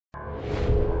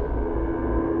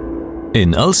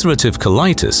In ulcerative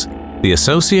colitis, the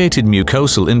associated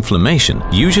mucosal inflammation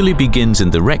usually begins in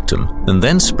the rectum and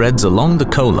then spreads along the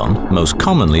colon, most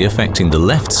commonly affecting the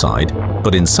left side,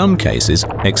 but in some cases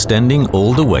extending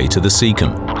all the way to the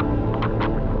cecum.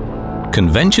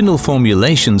 Conventional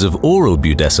formulations of oral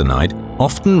budesonide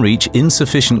often reach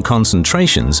insufficient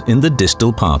concentrations in the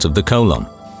distal part of the colon.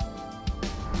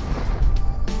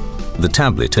 The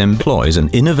tablet employs an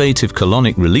innovative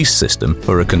colonic release system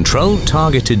for a controlled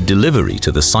targeted delivery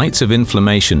to the sites of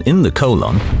inflammation in the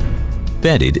colon,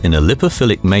 bedded in a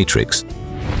lipophilic matrix,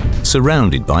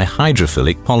 surrounded by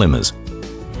hydrophilic polymers.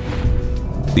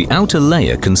 The outer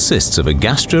layer consists of a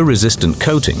gastro-resistant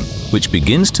coating, which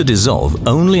begins to dissolve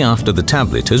only after the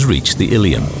tablet has reached the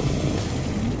ileum.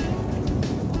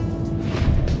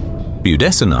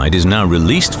 Budesonide is now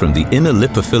released from the inner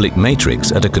lipophilic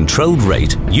matrix at a controlled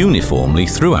rate uniformly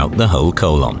throughout the whole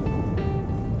colon.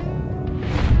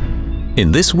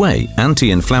 In this way,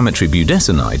 anti-inflammatory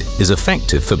budesonide is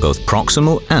effective for both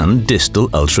proximal and distal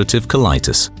ulcerative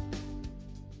colitis.